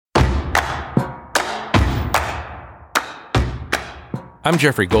I'm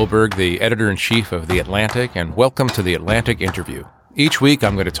Jeffrey Goldberg, the editor-in-chief of The Atlantic, and welcome to The Atlantic Interview. Each week,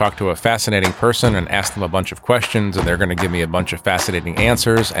 I'm going to talk to a fascinating person and ask them a bunch of questions, and they're going to give me a bunch of fascinating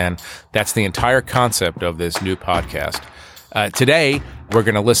answers, and that's the entire concept of this new podcast. Today, we're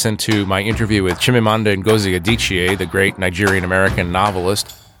going to listen to my interview with Chimamanda Ngozi Adichie, the great Nigerian-American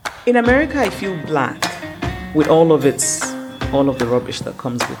novelist. In America, I feel black with all of the rubbish that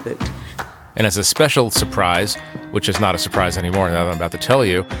comes with it. And as a special surprise, which is not a surprise anymore now that I'm about to tell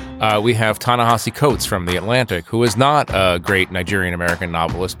you, we have Ta-Nehisi Coates from The Atlantic, who is not a great Nigerian-American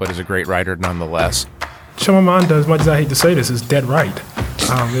novelist, but is a great writer nonetheless. Chimamanda, as much as I hate to say this, is dead right.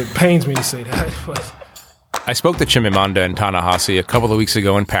 It pains me to say that. But I spoke to Chimamanda and Ta-Nehisi a couple of weeks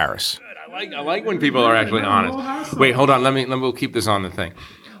ago in Paris. I like when people are actually honest. Wait, hold on. We'll keep this on the thing.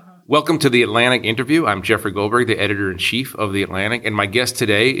 Welcome to The Atlantic Interview. I'm Jeffrey Goldberg, the editor-in-chief of The Atlantic, and my guest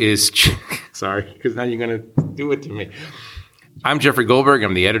today is... Sorry, because now you're going to do it to me. I'm Jeffrey Goldberg.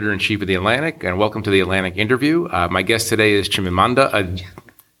 I'm the editor-in-chief of The Atlantic, and welcome to The Atlantic Interview. My guest today is Chimamanda.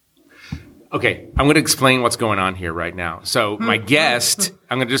 Okay, I'm going to explain what's going on here right now. So my guest,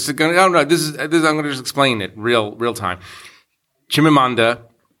 I'm going to just explain it real time. Chimamanda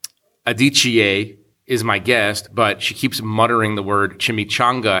Adichie is my guest, but she keeps muttering the word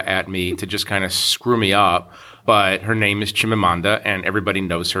Chimichanga at me to just kind of screw me up. But her name is Chimamanda, and everybody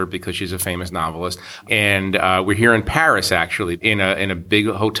knows her because she's a famous novelist. And we're here in Paris, actually, in a big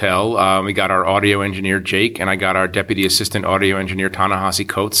hotel. We got our audio engineer, Jake, and I got our deputy assistant audio engineer, Ta-Nehisi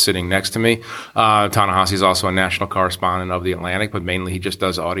Coates, sitting next to me. Ta-Nehisi is also a national correspondent of The Atlantic, but mainly he just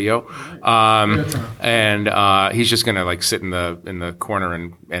does audio. And he's just going to sit in the corner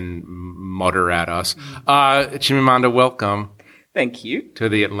and mutter at us. Chimamanda, welcome. Thank you. To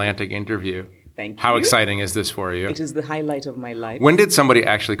The Atlantic Interview. Thank you. How exciting is this for you? It is the highlight of my life. When did somebody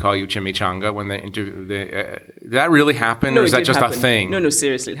actually call you Chimichanga? When did that really happen, or is that just a thing? No,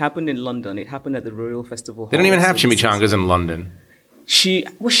 seriously. It happened in London. It happened at the Royal Festival Hall. They don't even have chimichangas in London.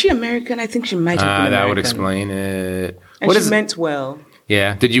 Was she American? I think she might have been American. That would explain it. And she meant well.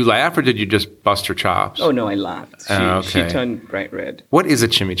 Yeah. Did you laugh, or did you just bust her chops? Oh, no, I laughed. She turned bright red. What is a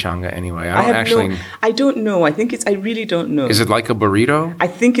chimichanga anyway? I don't know. I really don't know. Is it like a burrito? I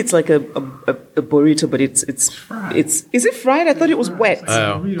think it's like a burrito, but it's is it fried? I thought it was wet.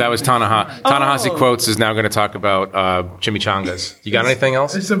 Oh, that was Ta-Nehisi. Ta-Nehisi Coates is now going to talk about chimichangas. You got anything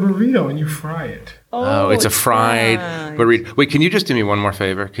else? it's a burrito and you fry it. Oh, it's a fried burrito. Wait, can you just do me one more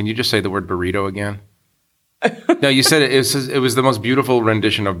favor? Can you just say the word burrito again? No, you said it was the most beautiful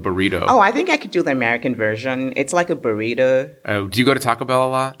rendition of burrito. Oh, I think I could do the American version. It's like a burrito. Oh, do you go to Taco Bell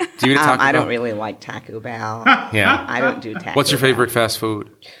a lot? Do you go to Taco Bell? I don't really like Taco Bell. Yeah. I don't do Taco Bell. What's your favorite fast food?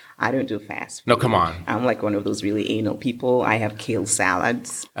 I don't do fast food. No, come on. I'm like one of those really anal people. I have kale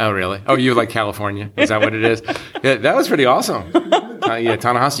salads. Oh, really? Oh, you like California? Is that what it is? Yeah, that was pretty awesome.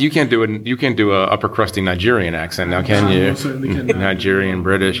 Ta-Nehisi, you can't do a upper crusty Nigerian accent now, can you? Certainly can. Nigerian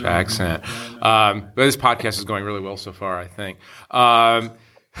British accent. But this podcast is going really well so far, I think.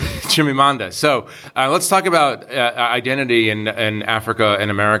 Chimamanda. So let's talk about identity in Africa and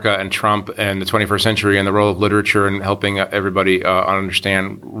America and Trump and the 21st century and the role of literature in helping everybody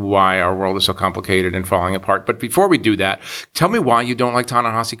understand why our world is so complicated and falling apart. But before we do that, tell me why you don't like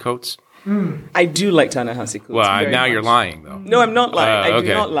Ta-Nehisi Coates. I do like Ta-Nehisi Coates. Well, now you're lying, though. No, I'm not lying. I do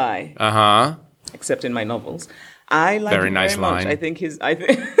not lie. Uh-huh. Except in my novels. I like very him nice very line. much. I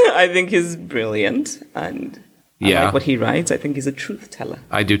think he's brilliant, and I like what he writes. I think he's a truth teller.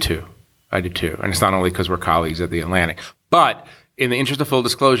 I do too. And it's not only because we're colleagues at The Atlantic. But in the interest of full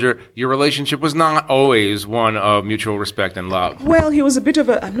disclosure, your relationship was not always one of mutual respect and love. Well, he was a bit of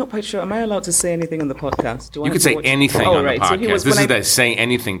a... I'm not quite sure. Am I allowed to say anything on the podcast? You could say anything on the podcast. So this is the Say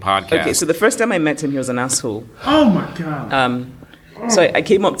Anything podcast. Okay, so the first time I met him, he was an asshole. Oh, my God. So I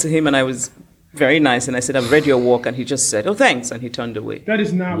came up to him and I was very nice, and I said, I've read your work, and he just said, oh, thanks, and he turned away. That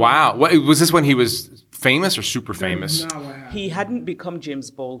is not... Wow. What, was this when he was famous or super famous? That is not what happened. He hadn't become James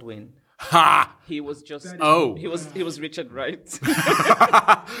Baldwin. Ha! He was just... He was Richard Wright.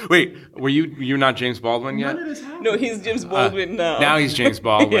 Wait, were you not James Baldwin yet? None of this happened. No, he's James Baldwin now. Now he's James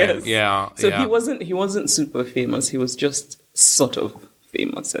Baldwin. Yes. Yeah. So he wasn't super famous. He was just sort of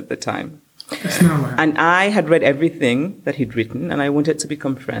famous at the time. That's not what happened. And I had read everything that he'd written, and I wanted to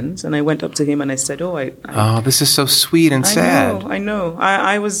become friends. And I went up to him and I said, "Oh, this is so sweet and sad." I know.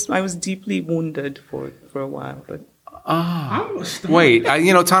 I was deeply wounded for a while, but. Wait,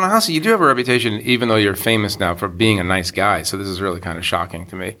 Ta-Nehisi, you do have a reputation, even though you're famous now, for being a nice guy. So this is really kind of shocking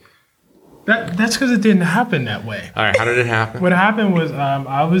to me. That's because it didn't happen that way. All right, how did it happen? What happened was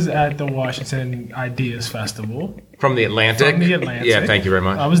I was at the Washington Ideas Festival. From the Atlantic? From the Atlantic. Yeah, thank you very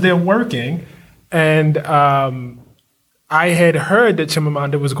much. I was there working, and I had heard that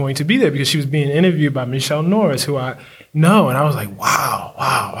Chimamanda was going to be there because she was being interviewed by Michelle Norris, who I know. And I was like,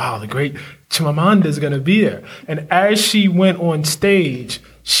 wow, the great Chimamanda is going to be there. And as she went on stage,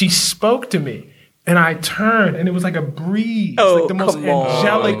 she spoke to me. And I turned, and it was like a breeze, like the most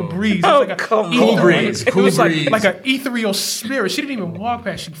angelic breeze. It was like a cool breeze. It was like an ethereal spirit. She didn't even walk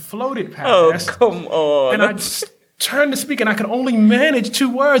past; she floated past. Oh, come on! And I just turned to speak, and I could only manage 2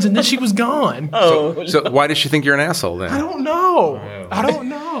 words, and then she was gone. So why does she think you're an asshole then? I don't know. I don't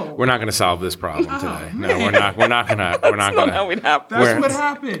know. We're not going to solve this problem today. No, we're not. We're not going to. We're not going to. That's what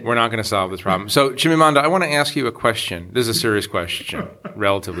happened. We're not going to solve this problem. So, Chimamanda, I want to ask you a question. This is a serious question,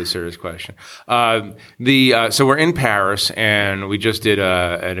 relatively serious question. So we're in Paris, and we just did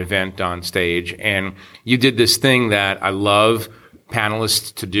an event on stage, and you did this thing that I love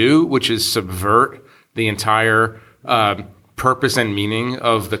panelists to do, which is subvert the entire purpose and meaning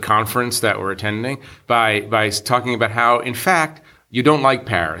of the conference that we're attending by talking about how, in fact, you don't like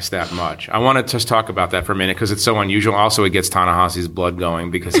Paris that much. I want to just talk about that for a minute because it's so unusual. Also, it gets Ta-Nehisi's blood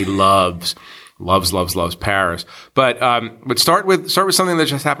going because he loves Paris. But start with something that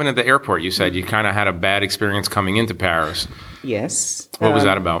just happened at the airport. You said you kind of had a bad experience coming into Paris. Yes. What was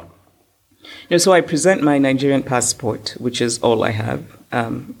that about? So I present my Nigerian passport, which is all I have.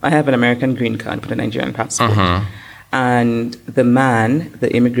 I have an American green card, but a Nigerian passport. And the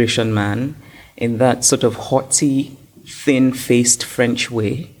immigration man, in that sort of haughty, thin-faced French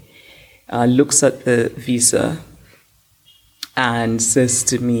way, looks at the visa and says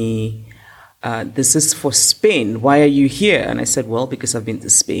to me, this is for Spain. Why are you here? And I said, well, because I've been to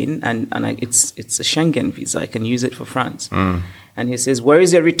Spain, and it's a Schengen visa. I can use it for France. And he says, where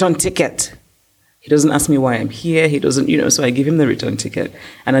is your return ticket? He doesn't ask me why I'm here. He doesn't, so I give him the return ticket.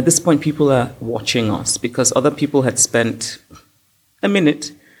 And at this point, people are watching us because other people had spent a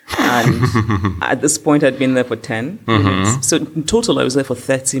minute. And at this point, I'd been there for 10 minutes. So in total, I was there for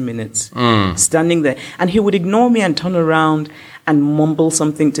 30 minutes, standing there. And he would ignore me and turn around and mumble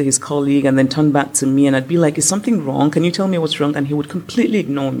something to his colleague and then turn back to me. And I'd be like, is something wrong? Can you tell me what's wrong? And he would completely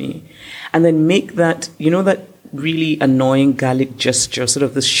ignore me. And then make that, that really annoying Gaelic gesture, sort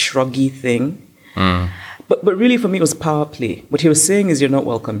of this shruggy thing. But really, for me, it was power play. What he was saying is, you're not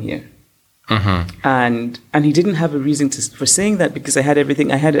welcome here. And he didn't have a reason for saying that because I had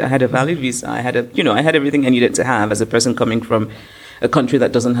everything. I had a valid visa. I had everything I needed to have as a person coming from a country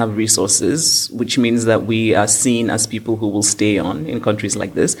that doesn't have resources, which means that we are seen as people who will stay on in countries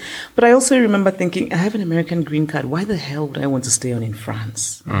like this. But I also remember thinking, I have an American green card. Why the hell would I want to stay on in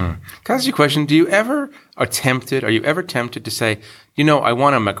France? Can I ask you a question? Are you ever tempted to say, I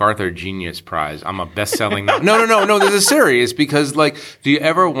won a MacArthur Genius Prize. I'm a best-selling No, this is serious because, do you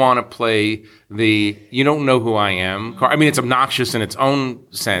ever want to play you don't know who I am? I mean, it's obnoxious in its own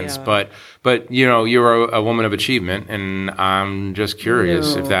sense, but you're a woman of achievement, and I'm just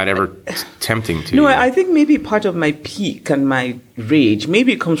curious if that ever tempting to you. No, I think maybe part of my pique and my rage,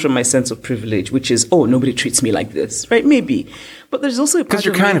 maybe it comes from my sense of privilege, which is, nobody treats me like this, right? Maybe. But there's also a part because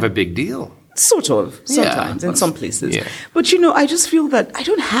you're kind of a big deal. Sort of, sometimes, in some places. Yeah. But, I just feel that I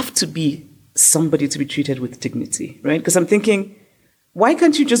don't have to be somebody to be treated with dignity, right? Because I'm thinking, why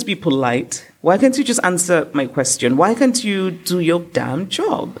can't you just be polite? Why can't you just answer my question? Why can't you do your damn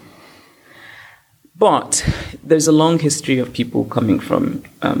job? But there's a long history of people coming from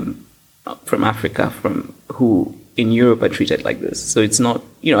Africa, who in Europe are treated like this. So it's not,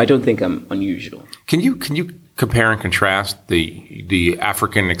 I don't think I'm unusual. Can you compare and contrast the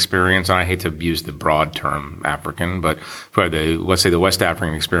African experience? And I hate to use the broad term African, but for let's say the West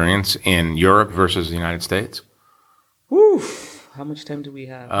African experience in Europe versus the United States? Woo. How much time do we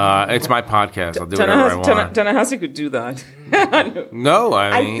have? It's my podcast. I'll do whatever I want. Ta-Nehisi could do that. No,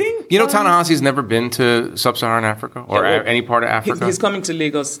 I think Ta-Nehisi's never been to sub-Saharan Africa or any part of Africa. He's coming to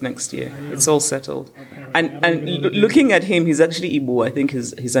Lagos next year. It's all settled. And looking at him, he's actually Igbo. I think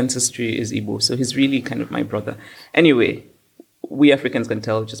his ancestry is Igbo, so he's really kind of my brother. Anyway, we Africans can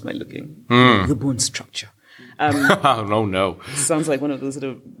tell just by looking. The bone structure. No. Sounds like one of those sort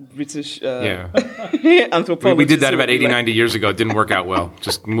of British anthropologists. We did that about 80, 90 years ago. It didn't work out well.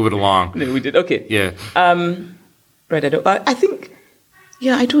 Just move it along. No, we did. Okay. Yeah. Right. I think,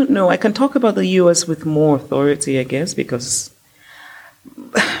 I don't know. I can talk about the U.S. with more authority, I guess, because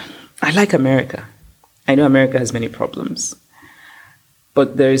I like America. I know America has many problems.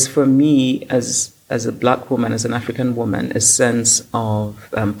 But there is, for me, as a black woman, as an African woman, a sense of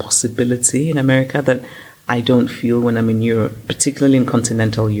possibility in America that I don't feel when I'm in Europe, particularly in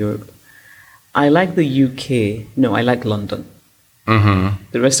continental Europe. I like the UK. No, I like London.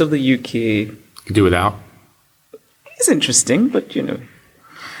 The rest of the UK... You do without? It's interesting, but,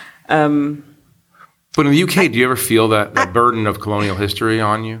 But in the UK, do you ever feel that burden of colonial history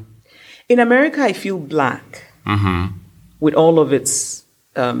on you? In America, I feel black with all of its,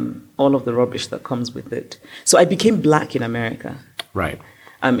 all of the rubbish that comes with it. So I became black in America. Right.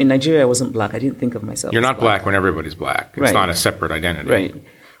 In Nigeria, I wasn't black. I didn't think of myself You're as not black when everybody's black. It's not a separate identity. Right.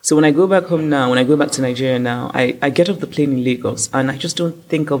 So when I go back home now, when I go back to Nigeria now, I get off the plane in Lagos and I just don't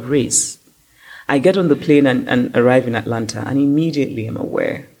think of race. I get on the plane and arrive in Atlanta and immediately I'm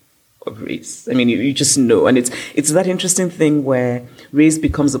aware of race. I mean, you just know. And it's that interesting thing where race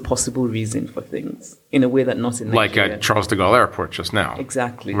becomes a possible reason for things in a way that not in Nigeria. Like at Charles de Gaulle Airport just now.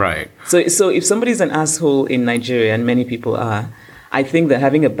 Exactly. Right. So if somebody's an asshole in Nigeria, and many people are, I think they're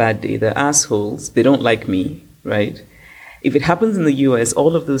having a bad day. They're assholes. They don't like me, right? If it happens in the US,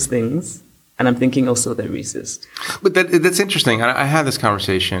 all of those things, and I'm thinking also they're racist. But that's interesting. I had this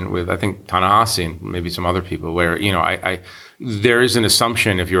conversation with, I think, Ta-Nehisi and maybe some other people where, there is an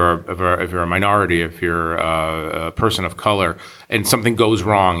assumption if you're a minority, if you're a person of color, and something goes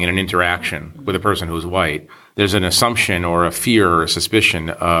wrong in an interaction with a person who's white, there's an assumption or a fear or a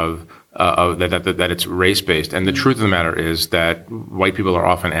suspicion of that it's race-based. And the truth of the matter is that white people are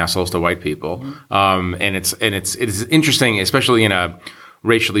often assholes to white people. And it's interesting, especially in a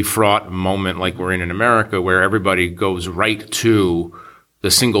racially fraught moment like we're in America, where everybody goes right to the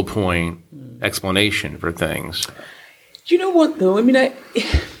single point explanation for things. You know what, though? I mean,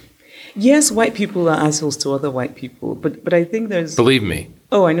 yes, white people are assholes to other white people, but I think there's... Believe me.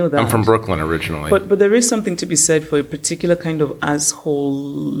 Oh, I know that. I'm from Brooklyn originally. But there is something to be said for a particular kind of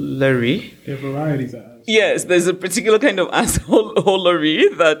assholery. There are varieties of assholes. Yes, there's a particular kind of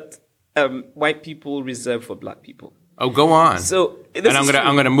assholery that white people reserve for black people. Oh, go on. So,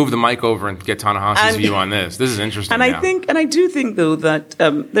 I'm gonna move the mic over and get Ta-Nehisi's view on this. This is interesting. And I do think though that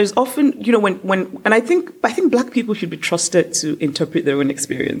there's often, and I think black people should be trusted to interpret their own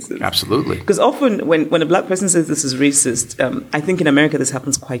experiences. Absolutely. Because often when a black person says this is racist, I think in America this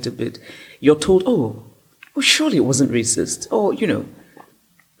happens quite a bit. You're told, oh, surely it wasn't racist,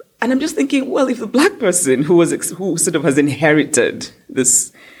 and I'm just thinking, well, if the black person who sort of has inherited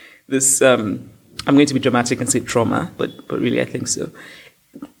this. I'm going to be dramatic and say trauma, but really I think so.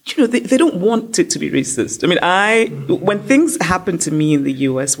 They don't want it to be racist. I mean, when things happen to me in the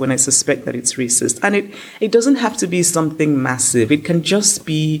US, when I suspect that it's racist, and it doesn't have to be something massive. It can just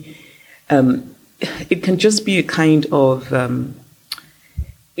be, a kind of,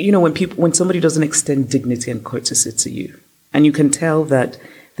 when somebody doesn't extend dignity and courtesy to you, and you can tell that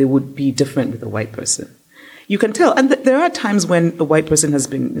they would be different with a white person. You can tell. And there are times when a white person has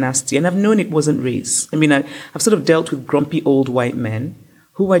been nasty, and I've known it wasn't race. I mean, I've sort of dealt with grumpy old white men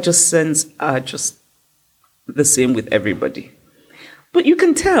who I just sense are just the same with everybody. But you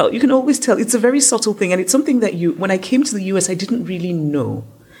can tell. You can always tell. It's a very subtle thing, and it's something that when I came to the US, I didn't really know,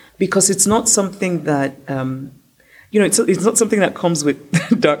 because it's not something that, it's not something that comes with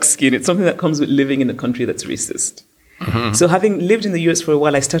dark skin. It's something that comes with living in a country that's racist. Mm-hmm. So having lived in the US for a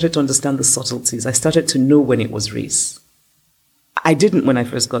while, I started to understand the subtleties. I started to know when it was race. I didn't when I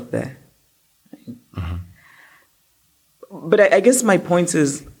first got there. Mm-hmm. But I guess my point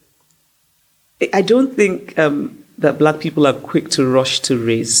is, I don't think that black people are quick to rush to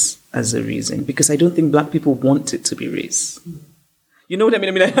race as a reason, because I don't think black people want it to be race. You know what I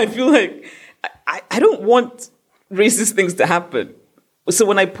mean? I feel like I don't want racist things to happen. So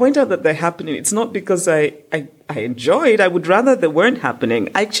when I point out that they're happening, it's not because I enjoy it. I would rather they weren't happening.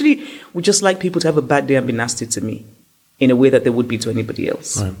 I actually would just like people to have a bad day and be nasty to me in a way that they would be to anybody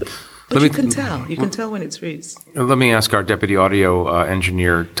else. Right. But you can tell. You can tell when it's race. Let me ask our deputy audio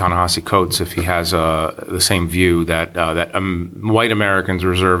engineer, Ta-Nehisi Coates, if he has the same view that white Americans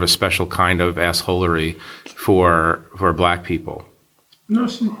reserve a special kind of assholery for black people. No,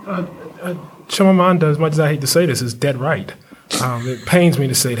 Chimamanda, as much as I hate to say this, is dead right. It pains me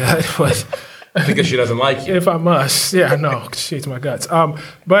to say that, but because she doesn't like you. If I must, yeah, no, she hates my guts.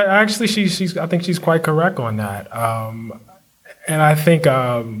 But actually, I think she's quite correct on that. And I think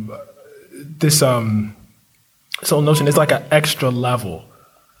this whole notion is like an extra level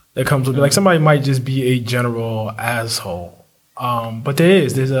that comes with it. Like somebody might just be a general asshole, but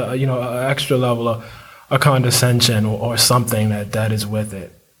there's a extra level of a condescension or something that is with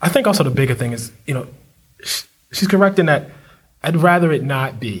it. I think also the bigger thing is, she's correct in that I'd rather it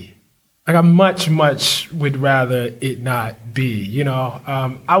not be. Like I much would rather it not be.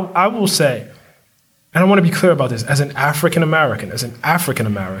 I will say, and I want to be clear about this, as an African American,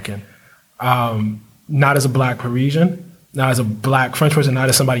 not as a black Parisian, not as a black French person, not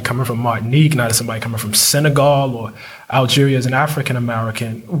as somebody coming from Martinique, not as somebody coming from Senegal or Algeria, as an African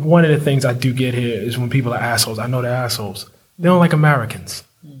American, one of the things I do get here is when people are assholes, I know they're assholes. They don't like Americans.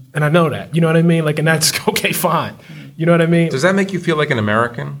 And I know that. You know what I mean? Like, and that's okay, fine. You know what I mean? Does that make you feel like an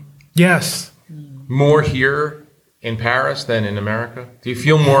American? Yes. More here in Paris than in America? Do you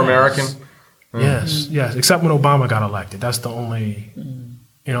feel more American? Yes, yes. Except when Obama got elected. That's the only,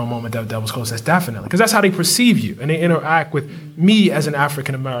 moment that was close. That's definitely. Because that's how they perceive you. And they interact with me as an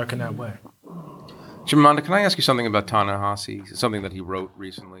African American that way. Chimamanda, can I ask you something about Ta-Nehisi? Something that he wrote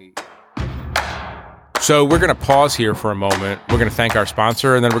recently. So we're going to pause here for a moment. We're going to thank our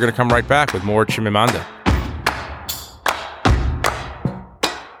sponsor, and then we're going to come right back with more Chimamanda.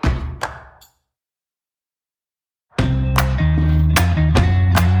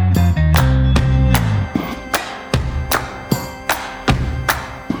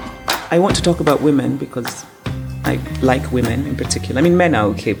 I want to talk about women because I like women in particular. I mean, men are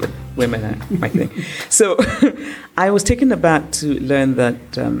okay, but women are my thing. So I was taken aback to learn that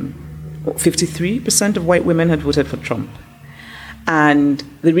 53% of white women had voted for Trump. And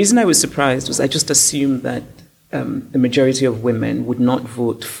the reason I was surprised was I just assumed that the majority of women would not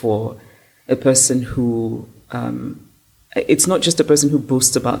vote for a person who, it's not just a person who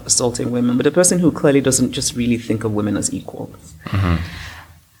boasts about assaulting women, but a person who clearly doesn't just really think of women as equals. Mm-hmm.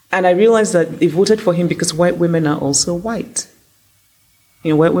 And I realized that they voted for him because white women are also white.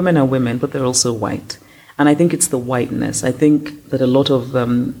 White women are women, but they're also white. And I think it's the whiteness. I think that a lot of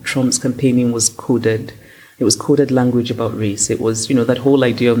Trump's campaigning was coded. It was coded language about race. It was, that whole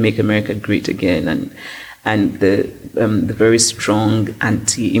idea of make America great again and the very strong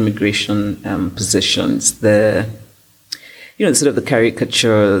anti-immigration positions, sort of the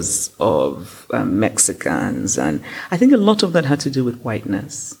caricatures of Mexicans. And I think a lot of that had to do with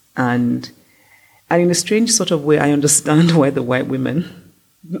whiteness. And in a strange sort of way, I understand why the white women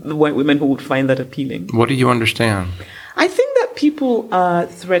who would find that appealing. What do you understand? I think that people are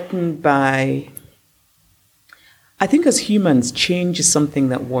threatened by, I think as humans, change is something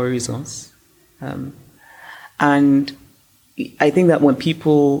that worries us. And I think that when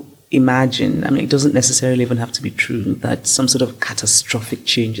people imagine, it doesn't necessarily even have to be true, that some sort of catastrophic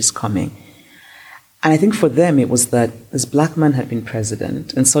change is coming. And I think for them, it was that this black man had been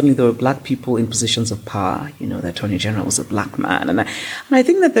president, and suddenly there were black people in positions of power. The attorney general was a black man. And I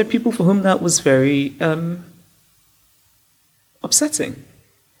think that there are people for whom that was very upsetting.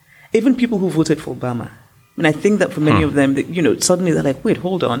 Even people who voted for Obama. And I think that for many of them, suddenly they're like, wait,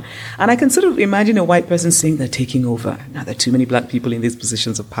 hold on. And I can sort of imagine a white person saying they're taking over. Now there are too many black people in these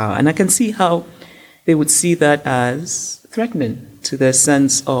positions of power. And I can see how they would see that as threatening to their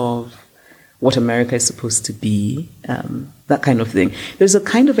sense of what America is supposed to be, that kind of thing. There's a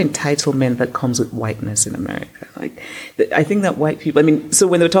kind of entitlement that comes with whiteness in America. I think that white people, so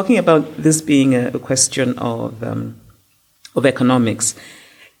when they're talking about this being a question of economics,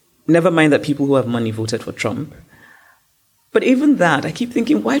 never mind that people who have money voted for Trump. But even that, I keep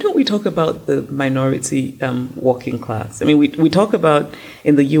thinking, why don't we talk about the minority working class? We talk about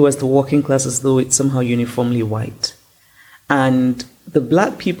in the US the working class as though it's somehow uniformly white. And the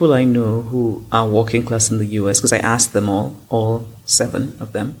black people I know who are working class in the US, because I asked them all 7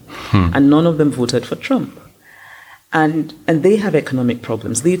 of them, and none of them voted for Trump. And they have economic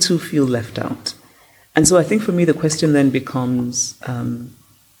problems. They too feel left out. And so I think for me the question then becomes,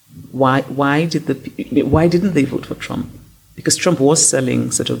 why didn't they vote for Trump? Because Trump was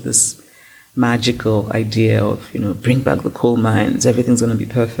selling sort of this magical idea of, bring back the coal mines, everything's going to be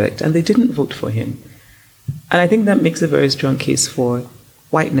perfect. And they didn't vote for him. And I think that makes a very strong case for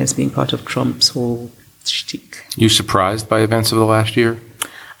whiteness being part of Trump's whole shtick. You surprised by events of the last year?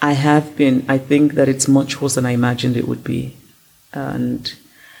 I have been. I think that it's much worse than I imagined it would be. And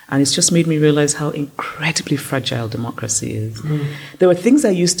it's just made me realize how incredibly fragile democracy is. There were things I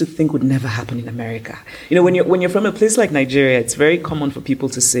used to think would never happen in America. When you're from a place like Nigeria, it's very common for people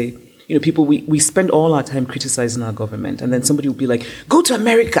to say, we spend all our time criticizing our government, and then somebody will be like, go to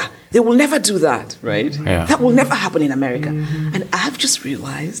America. They will never do that, right? Yeah. That will never happen in America. And I've just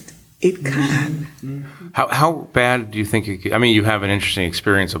realized it can. How bad do you think it could? You have an interesting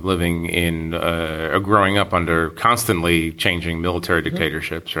experience of living in, growing up under constantly changing military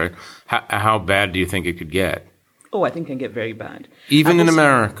dictatorships, right? How bad do you think it could get? Oh, I think it can get very bad. Even in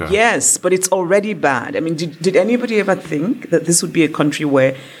America? Yes, but it's already bad. Did anybody ever think that this would be a country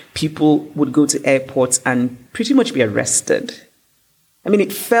where people would go to airports and pretty much be arrested?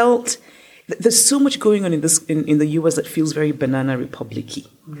 It felt... There's so much going on in the US that feels very banana republic-y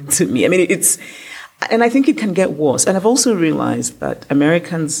to me. And I think it can get worse. And I've also realized that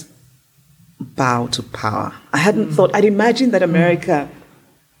Americans bow to power. I hadn't thought... I'd imagined that America...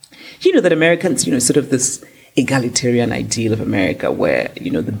 that Americans, sort of this egalitarian ideal of America where,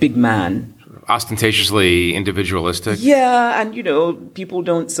 the big man ostentatiously individualistic. Yeah, and people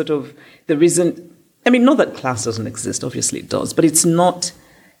don't there isn't, not that class doesn't exist, obviously it does, but it's not,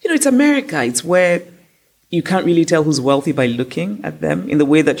 it's America. It's where you can't really tell who's wealthy by looking at them in the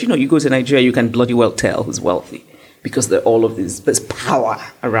way that, you go to Nigeria, you can bloody well tell who's wealthy because there's power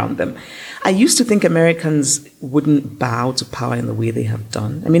around them. I used to think Americans wouldn't bow to power in the way they have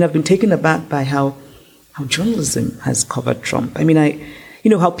done. I've been taken aback by how journalism has covered Trump.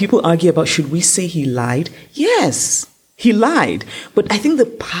 How people argue about should we say he lied? Yes, he lied. But I think the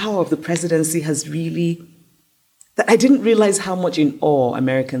power of the presidency has really, that I didn't realize how much in awe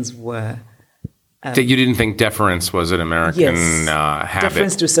Americans were. That you didn't think deference was an American habit?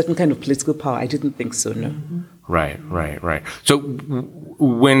 Deference to a certain kind of political power. I didn't think so, no. Mm-hmm. Right. So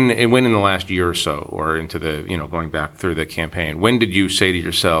when in the last year or so, or into the, going back through the campaign, when did you say to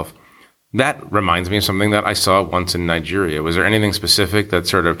yourself, that reminds me of something that I saw once in Nigeria? Was there anything specific that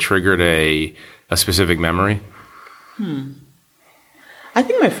sort of triggered a specific memory? I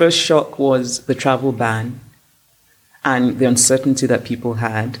think my first shock was the travel ban and the uncertainty that people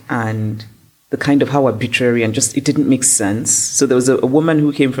had and the kind of how arbitrary and just it didn't make sense. So there was a woman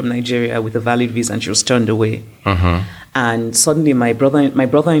who came from Nigeria with a valid visa and she was turned away. Uh-huh. And suddenly my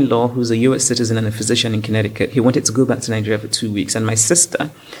brother-in-law, who's a U.S. citizen and a physician in Connecticut, he wanted to go back to Nigeria for 2 weeks. And my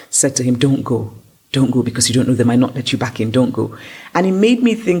sister said to him, don't go because you don't know, they might not let you back in, don't go. And it made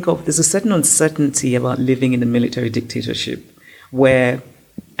me think of, there's a certain uncertainty about living in a military dictatorship where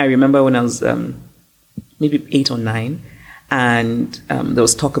I remember when I was maybe 8 or 9, and there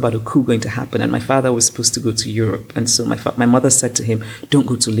was talk about a coup going to happen, and my father was supposed to go to Europe. And so my mother said to him, don't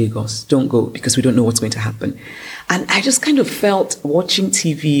go to Lagos, don't go, because we don't know what's going to happen. And I just kind of felt, watching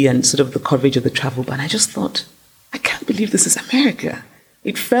TV and sort of the coverage of the travel ban, I just thought, I can't believe this is America.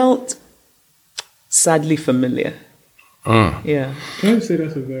 It felt sadly familiar. Yeah. Can I say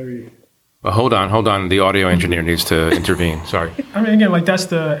that's a very... Well, hold on. The audio engineer needs to intervene. Sorry. Again, I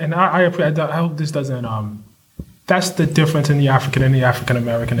hope this doesn't... That's the difference in the African and the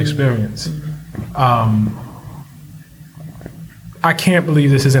African-American experience. I can't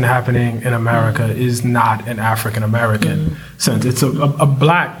believe this isn't happening in America is not an African-American sense. It's a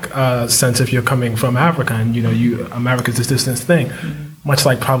black sense if you're coming from Africa and, America's this distant thing. Much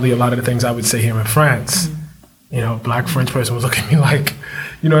like probably a lot of the things I would say here in France. Black French person would look at me like,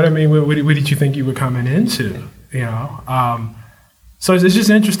 you know what I mean? What did you think you were coming into? So it's just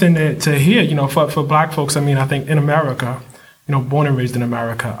interesting to hear, for black folks, I think in America, born and raised in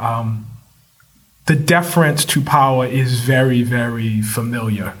America, the deference to power is very, very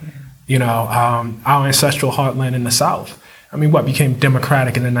familiar. Our ancestral heartland in the South, what became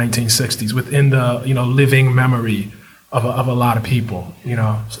democratic in the 1960s within the, living memory of a lot of people,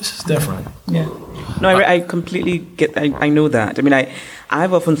 so this is different. Yeah. No, I completely get, I know that.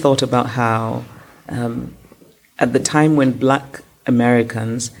 I've often thought about how at the time when black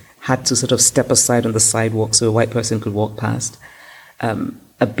Americans had to sort of step aside on the sidewalk so a white person could walk past.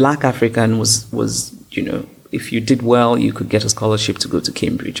 A black African was, if you did well, you could get a scholarship to go to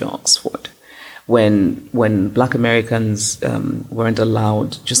Cambridge or Oxford. When black Americans weren't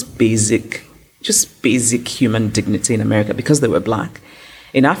allowed just basic human dignity in America because they were black.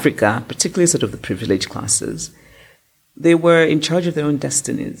 In Africa, particularly sort of the privileged classes, they were in charge of their own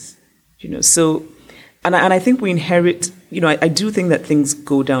destinies. So, and I think we inherit. I do think that things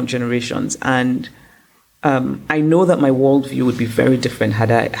go down generations, and I know that my worldview would be very different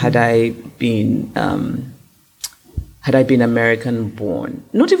had I been American born.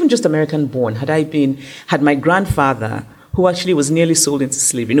 Not even just American born. Had my grandfather, who actually was nearly sold into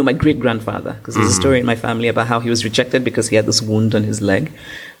slavery, my great grandfather, because there's a story in my family about how he was rejected because he had this wound on his leg,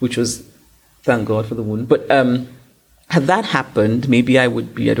 which was, thank God for the wound. But had that happened, maybe I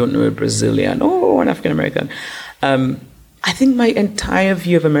would be, a Brazilian or an African American. I think my entire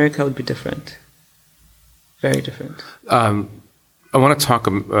view of America would be different. Very different. I want to talk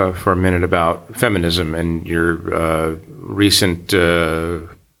for a minute about feminism and your recent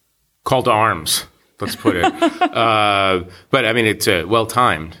call to arms, let's put it. But it's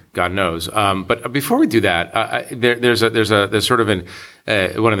well-timed, God knows. But before we do that, there's sort of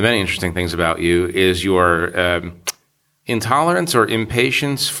one of the many interesting things about you is your intolerance or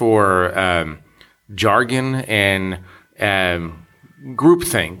impatience for jargon and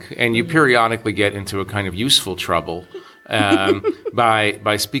groupthink, and you periodically get into a kind of useful trouble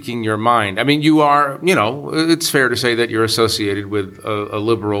by speaking your mind. You are, it's fair to say that you're associated with a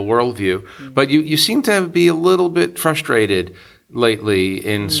liberal worldview, but you seem to be a little bit frustrated lately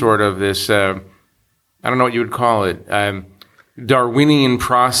in sort of this, I don't know what you would call it, Darwinian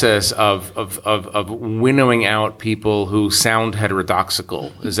process of winnowing out people who sound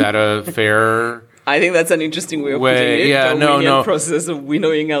heterodoxical. Is that a fair? I think that's an interesting way of putting it. Yeah, Darwinian process of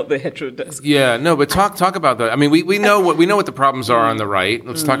winnowing out the heterodoxical. Yeah, no, but talk about that. I mean, we know what the problems are on the right.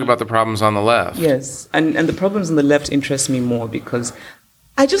 Let's talk about the problems on the left. Yes, and the problems on the left interest me more because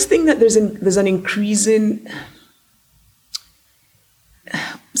I just think that there's an increasing.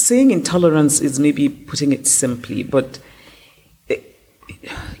 Saying intolerance is maybe putting it simply, but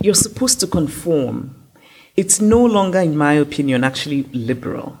you're supposed to conform. It's no longer, in my opinion, actually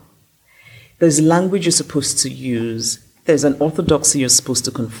liberal. There's language you're supposed to use. There's an orthodoxy you're supposed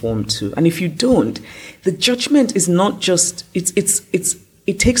to conform to. And if you don't, the judgment is not just,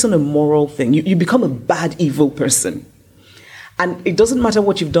 it takes on a moral thing. You become a bad, evil person. And it doesn't matter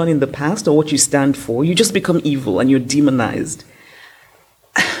what you've done in the past or what you stand for. You just become evil and you're demonized.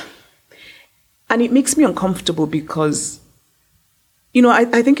 And it makes me uncomfortable because,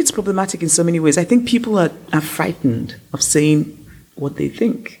 I think it's problematic in so many ways. I think people are frightened of saying what they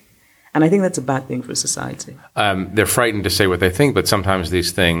think. And I think that's a bad thing for society. They're frightened to say what they think, but sometimes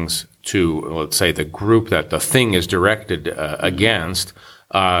these things to, let's say, the group that the thing is directed against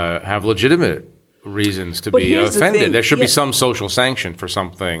have legitimate reasons to be offended. There should be some social sanction for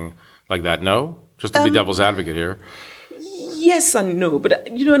something like that, no? Just to be devil's advocate here. Yes and no, but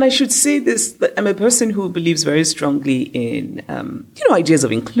and I should say this: that I'm a person who believes very strongly in ideas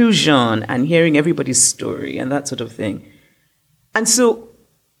of inclusion and hearing everybody's story and that sort of thing. And so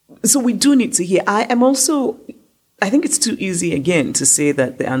we do need to hear. I think it's too easy again to say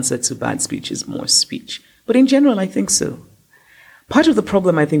that the answer to bad speech is more speech, but in general, I think so. Part of the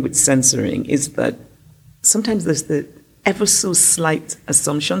problem I think with censoring is that sometimes there's the ever so slight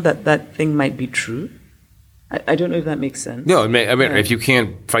assumption that that thing might be true. I don't know if that makes sense. No, if you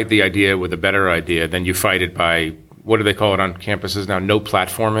can't fight the idea with a better idea, then you fight it by, what do they call it on campuses now? No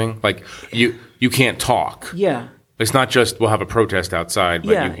platforming. Like you can't talk. Yeah. It's not just we'll have a protest outside, but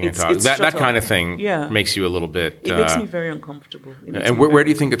you can't talk. That kind of thing makes you a little bit. It makes me very uncomfortable. And where do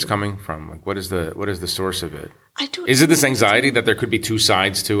you think it's coming from? Like, what is the source of it? Is it this anxiety that there could be two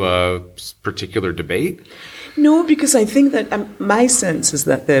sides to a particular debate? No, because I think that my sense is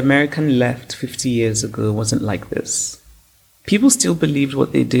that the American left 50 years ago wasn't like this. People still believed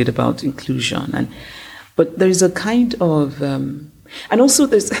what they did about inclusion, but there's a kind of, and also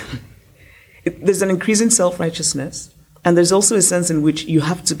there's an increase in self-righteousness, and there's also a sense in which you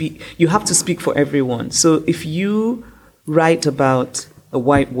have to speak for everyone. So if you write about a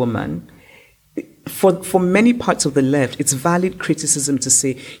white woman, for many parts of the left, it's valid criticism to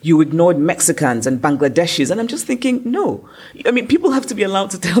say you ignored Mexicans and Bangladeshis. And I'm just thinking, no. I mean, people have to be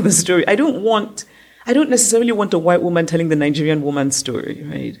allowed to tell the story. I don't necessarily want a white woman telling the Nigerian woman's story,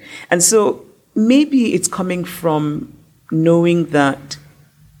 right? And so maybe it's coming from knowing that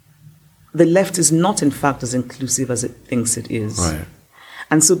the left is not, in fact, as inclusive as it thinks it is. Right.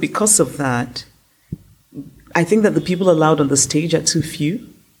 And so because of that, I think that the people allowed on the stage are too few.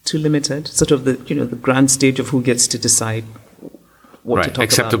 Too limited, sort of the grand stage of who gets to decide what to talk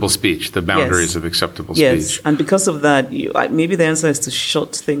acceptable about. Speech, the boundaries of acceptable yes. speech. And because of that, maybe the answer is to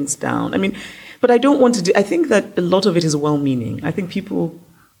shut things down. I mean, but I don't want to do. I think that a lot of it is well-meaning. I think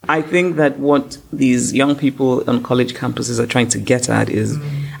that what these young people on college campuses are trying to get at is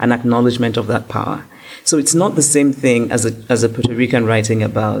an acknowledgement of that power. So it's not the same thing as a Puerto Rican writing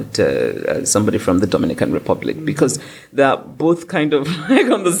about somebody from the Dominican Republic, because they're both kind of like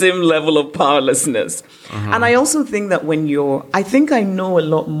on the same level of powerlessness. Mm-hmm. And I also think that I think I know a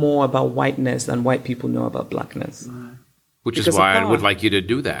lot more about whiteness than white people know about blackness. Which is why I would like you to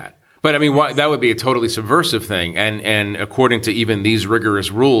do that. But I mean, that would be a totally subversive thing, and according to even these rigorous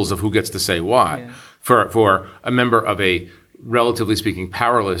rules of who gets to say what, for a member of a relatively speaking,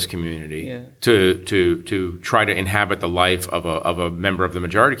 powerless community to try to inhabit the life of a member of the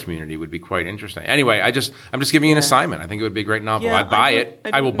majority community would be quite interesting. Anyway, I'm just giving you an assignment. I think it would be a great novel. I'd buy it.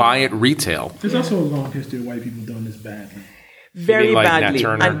 I will buy it retail. There's also a long history of white people doing this badly. Very badly.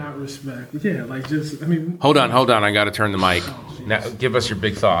 Not respect. Yeah, Hold on. I got to turn the mic. Now, give us your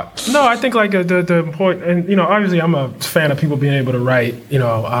big thought. No, I think like the important, and obviously I'm a fan of people being able to write,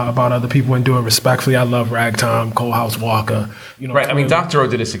 about other people and do it respectfully. I love Ragtime, Cole House Walker. Right. I mean, Dr. O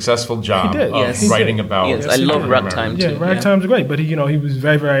did a successful job of writing about. Yes, I love Ragtime too. Yeah, Ragtime's great, but he was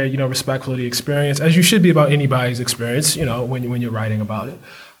very, very, respectful of the experience, as you should be about anybody's experience, when you're writing about it.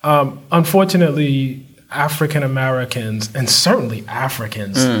 Unfortunately, African Americans, and certainly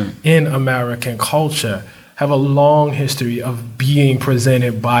Africans in American culture, have a long history of being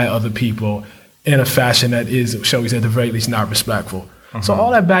presented by other people in a fashion that is, shall we say, at the very least, not respectful. Mm-hmm. So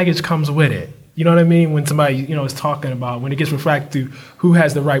all that baggage comes with it. You know what I mean? When somebody, is talking about, when it gets refracted to who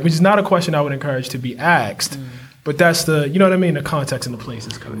has the right, which is not a question I would encourage to be asked. But that's the, the context and the place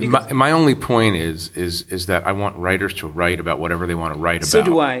it's coming. My only point is that I want writers to write about whatever they want to write about. So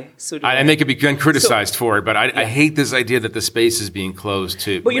do I. And they could be criticized for it, but I hate this idea that the space is being closed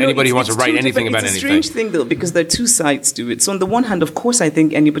to anybody who wants to write anything about anything. It's a strange thing, though, because there are two sides to it. So on the one hand, of course, I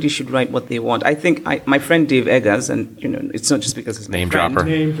think anybody should write what they want. I think my friend Dave Eggers, and it's not just because it's my friend.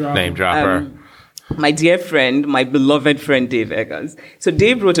 Name dropper. My dear friend, my beloved friend, Dave Eggers. So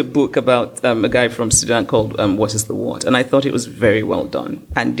Dave wrote a book about a guy from Sudan called What is the What? And I thought it was very well done.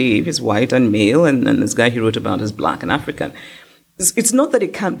 And Dave is white and male, and this guy he wrote about is black and African. It's not that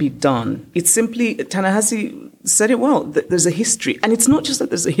it can't be done. It's simply, Ta-Nehisi said it well, that there's a history. And it's not just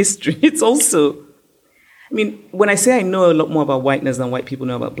that there's a history. It's also, when I say I know a lot more about whiteness than white people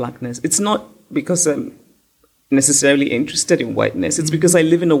know about blackness, it's not because I'm necessarily interested in whiteness. It's because I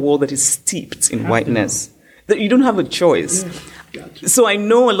live in a world that is steeped in whiteness. That you don't have a choice. Yeah. Gotcha. So I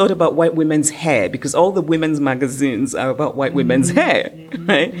know a lot about white women's hair because all the women's magazines are about white women's hair,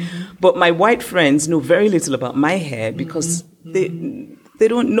 right? But my white friends know very little about my hair because they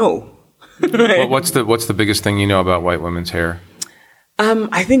don't know. Right? Well, what's the biggest thing you know about white women's hair?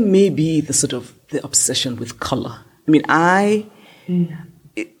 I think maybe the obsession with color.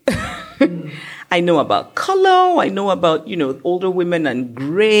 I know about color. I know about, older women and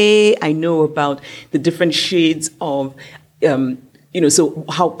gray. I know about the different shades of, so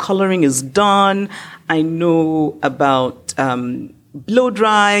how coloring is done. I know about blow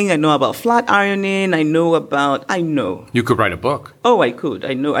drying. I know about flat ironing. I know. You could write a book. Oh, I could.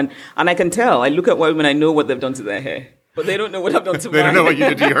 I know. And I can tell. I look at white women. I know what they've done to their hair. But they don't know what I've done to mine. They don't know what you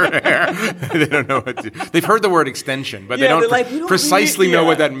did to your hair. They don't know what to do. They've heard the word extension, but they don't precisely know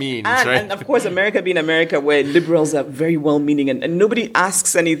what that means, right? And of course, America being America, where liberals are very well-meaning, and nobody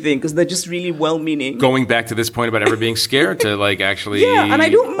asks anything because they're just really well-meaning. Going back to this point about ever being scared to actually Yeah, and I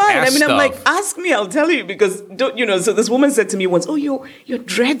don't mind. I'm like, ask me, I'll tell you, because, so this woman said to me once, your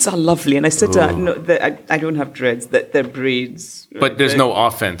dreads are lovely. And I said to her, no, I don't have dreads, they're braids. But there's no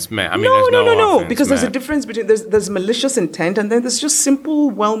offense, man. No, because there's a difference between, there's malicious intent, and then there's just simple,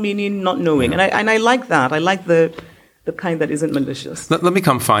 well-meaning not knowing. Yeah. And I like that. I like the kind that isn't malicious. Let me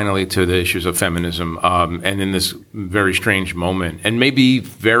come finally to the issues of feminism, and in this very strange moment, and maybe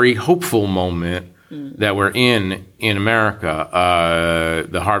very hopeful moment that we're in America,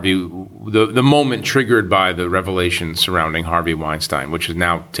 the moment triggered by the revelation surrounding Harvey Weinstein, which has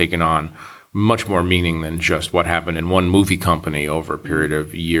now taken on much more meaning than just what happened in one movie company over a period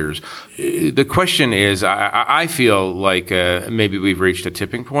of years. The question is, I feel like maybe we've reached a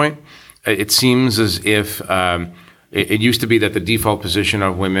tipping point. It seems as if it used to be that the default position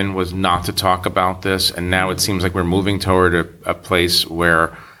of women was not to talk about this, and now it seems like we're moving toward a place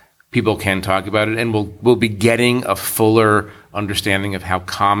where people can talk about it, and we'll be getting a fuller understanding of how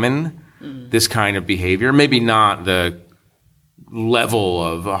common this kind of behavior, maybe not the level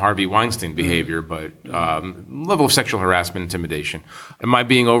of Harvey Weinstein behavior, but level of sexual harassment, intimidation. Am I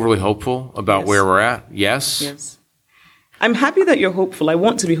being overly hopeful about where we're at? Yes? Yes. I'm happy that you're hopeful. I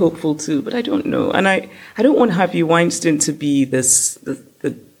want to be hopeful too, but I don't know. And I don't want Harvey Weinstein to be the sort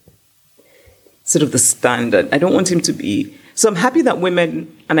of the standard. I don't want him to be. So I'm happy that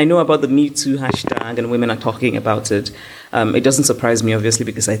women, and I know about the Me Too hashtag, and women are talking about it. It doesn't surprise me, obviously,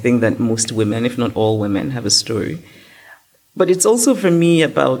 because I think that most women, if not all women, have a story. But it's also for me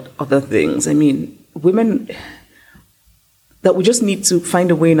about other things. Women, that we just need to find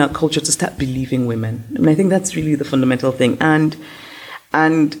a way in our culture to start believing women. I think that's really the fundamental thing. And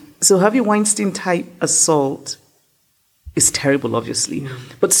so Harvey Weinstein type assault is terrible, obviously.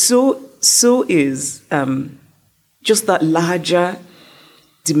 But so is just that larger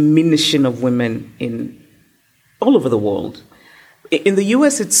diminishing of women in all over the world. In the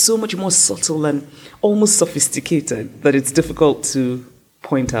US, it's so much more subtle and almost sophisticated that it's difficult to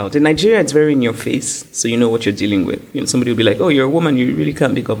point out. In Nigeria, it's very in your face, so you know what you're dealing with. Somebody will be like, "Oh, you're a woman, you really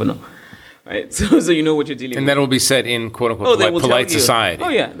can't be governor," right? So you know what you're dealing with. And that will be said in quote unquote polite society. Oh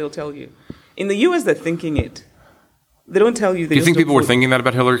yeah, they'll tell you. In the US, they're thinking it. They don't tell you. Do you think people were thinking that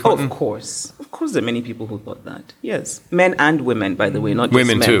about Hillary Clinton? Oh, of course. Of course, there are many people who thought that. Yes, men and women, by the way, not just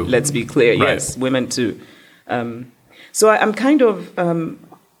women men. Too. Let's be clear. Right. Yes, women too. So I'm kind of, I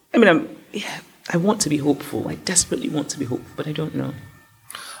want to be hopeful. I desperately want to be hopeful, but I don't know.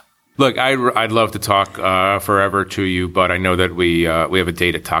 Look, I'd love to talk forever to you, but I know that we have a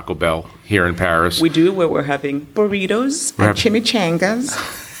date at Taco Bell here in Paris. We do, where we're having burritos and chimichangas.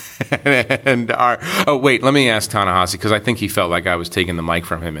 Wait, let me ask Ta-Nehisi, because I think he felt like I was taking the mic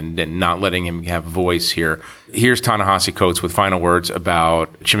from him and not letting him have voice here. Here's Ta-Nehisi Coates with final words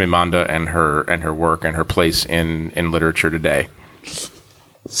about Chimamanda and her work and her place in literature today.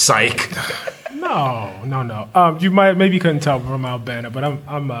 Psych. No. You maybe couldn't tell from our banner, but there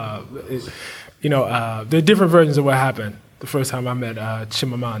are different versions of what happened the first time I met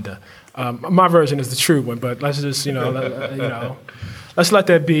Chimamanda. My version is the true one, but let's just, let's let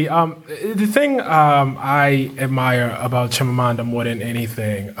that be. The thing I admire about Chimamanda more than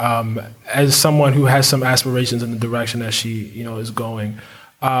anything, as someone who has some aspirations in the direction that she, is going,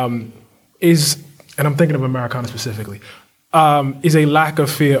 is, and I'm thinking of Americana specifically, is a lack of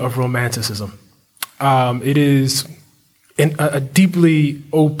fear of romanticism. It is a deeply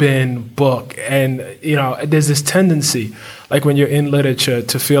open book, and there's this tendency, like when you're in literature,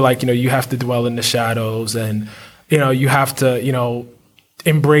 to feel like you have to dwell in the shadows, and you have to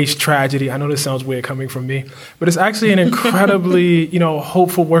embrace tragedy. I know this sounds weird coming from me, but it's actually an incredibly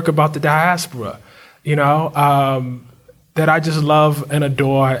hopeful work about the diaspora, that I just love and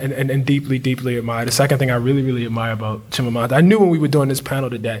adore and deeply, deeply admire. The second thing I really, really admire about Chimamanda, I knew when we were doing this panel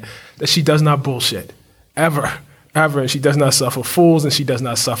today that she does not bullshit, ever. And she does not suffer fools, and she does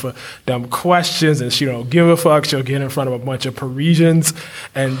not suffer dumb questions, and she don't give a fuck. She'll get in front of a bunch of Parisians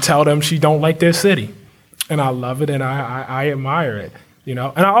and tell them she don't like their city. And I love it, and I admire it, And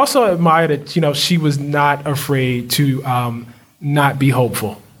I also admire that, she was not afraid to not be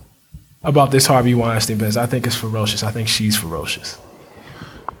hopeful about this Harvey Weinstein business. I think it's ferocious. I think she's ferocious.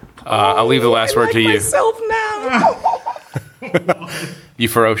 I'll leave the last word to you. Myself now. You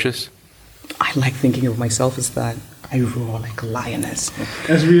ferocious? I like thinking of myself as that. I roar like a lioness.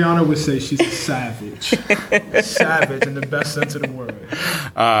 As Rihanna would say, she's a savage. Savage in the best sense of the word.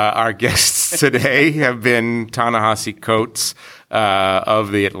 Our guests today have been Ta-Nehisi Coates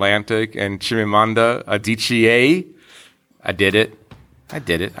of The Atlantic and Chimamanda Adichie. I did it.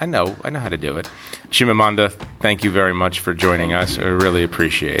 I know how to do it. Chimamanda, thank you very much for joining us. I really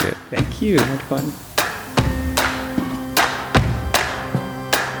appreciate it. Thank you. Had fun.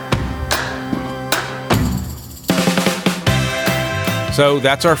 So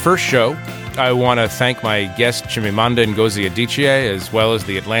that's our first show. I want to thank my guest, Chimamanda Ngozi Adichie, as well as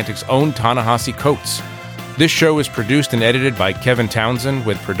The Atlantic's own Ta-Nehisi Coates. This show is produced and edited by Kevin Townsend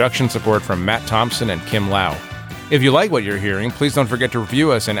with production support from Matt Thompson and Kim Lau. If you like what you're hearing, please don't forget to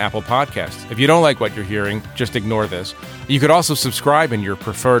review us in Apple Podcasts. If you don't like what you're hearing, just ignore this. You could also subscribe in your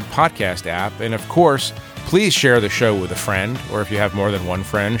preferred podcast app. And of course, please share the show with a friend, or if you have more than one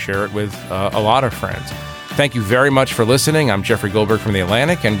friend, share it with a lot of friends. Thank you very much for listening. I'm Jeffrey Goldberg from The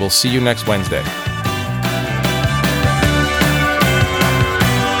Atlantic, and we'll see you next Wednesday.